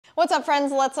What's up,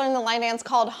 friends? Let's learn the line dance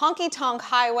called Honky Tonk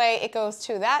Highway. It goes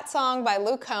to That Song by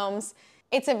Luke Combs.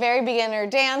 It's a very beginner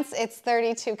dance. It's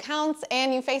 32 counts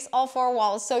and you face all four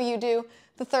walls. So you do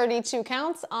the 32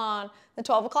 counts on the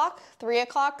 12 o'clock, 3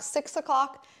 o'clock, 6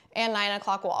 o'clock, and 9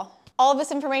 o'clock wall. All of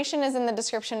this information is in the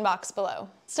description box below.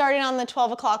 Starting on the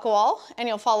 12 o'clock wall, and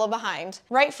you'll follow behind.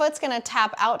 Right foot's gonna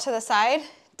tap out to the side,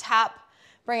 tap,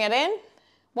 bring it in.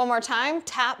 One more time,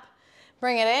 tap,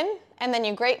 bring it in, and then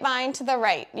you grapevine to the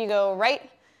right. You go right,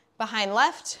 behind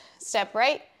left, step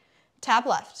right, tap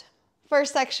left.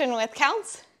 First section with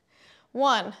counts.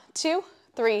 1, 2,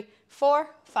 3, 4,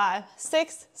 5,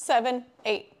 6, 7,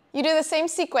 8. You do the same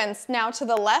sequence now to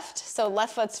the left, so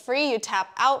left foot's free, you tap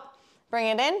out, bring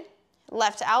it in,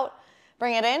 left out,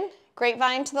 bring it in,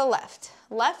 grapevine to the left,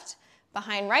 left,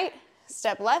 behind right,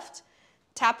 step left,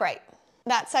 tap right.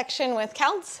 That section with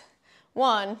counts.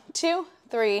 1, 2,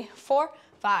 3, 4,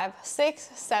 5, 6,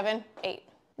 7, 8.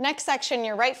 Next section,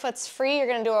 your right foot's free. You're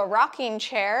gonna do a rocking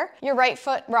chair. Your right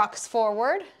foot rocks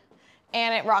forward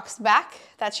and it rocks back.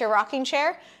 That's your rocking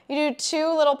chair. You do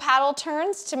 2 little paddle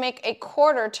turns to make a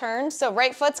quarter turn. So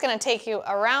right foot's gonna take you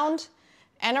around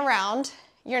and around.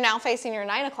 You're now facing your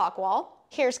 9 o'clock wall.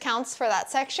 Here's counts for that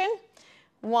section.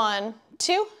 1,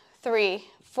 2, 3,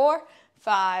 4,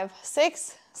 5,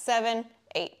 6, 7,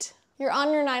 8. You're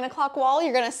on your 9 o'clock wall.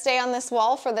 You're gonna stay on this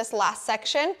wall for this last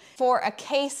section for a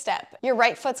K step. Your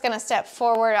right foot's gonna step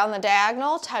forward on the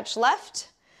diagonal, touch left,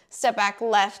 step back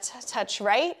left, touch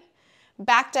right,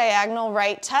 back diagonal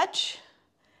right touch,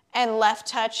 and left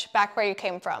touch back where you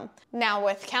came from. Now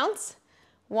with counts.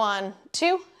 1,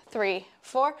 2, 3,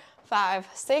 4, 5,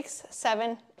 6,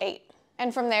 7, 8.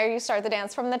 And from there you start the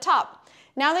dance from the top.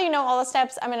 Now that you know all the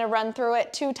steps, I'm gonna run through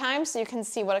it 2 times so you can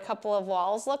see what a couple of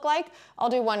walls look like. I'll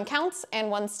do 1 counts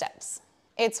and 1 steps.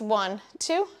 It's 1,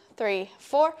 2, 3,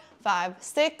 4, 5,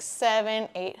 6, 7,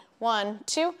 8. 1,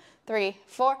 2, 3,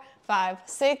 4, 5,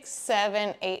 6,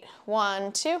 7, 8. 1,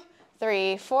 2,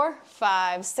 3, 4,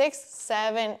 5, 6,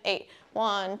 7, 8.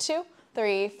 1, 2,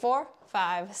 3, 4,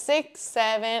 5, 6,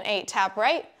 7, 8. Tap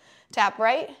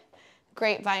right,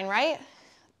 grapevine right,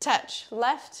 touch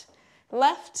left,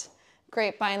 left,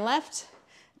 grapevine left,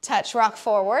 touch, rock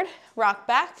forward, rock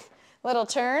back, little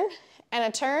turn and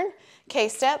a turn,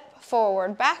 K-step,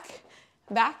 forward, back,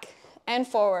 back, and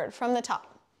forward from the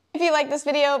top. If you like this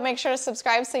video, make sure to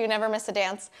subscribe so you never miss a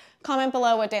dance. Comment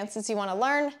below what dances you want to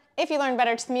learn. If you learn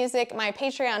better to the music, my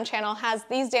Patreon channel has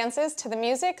these dances to the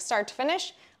music, start to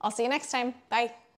finish. I'll see you next time. Bye.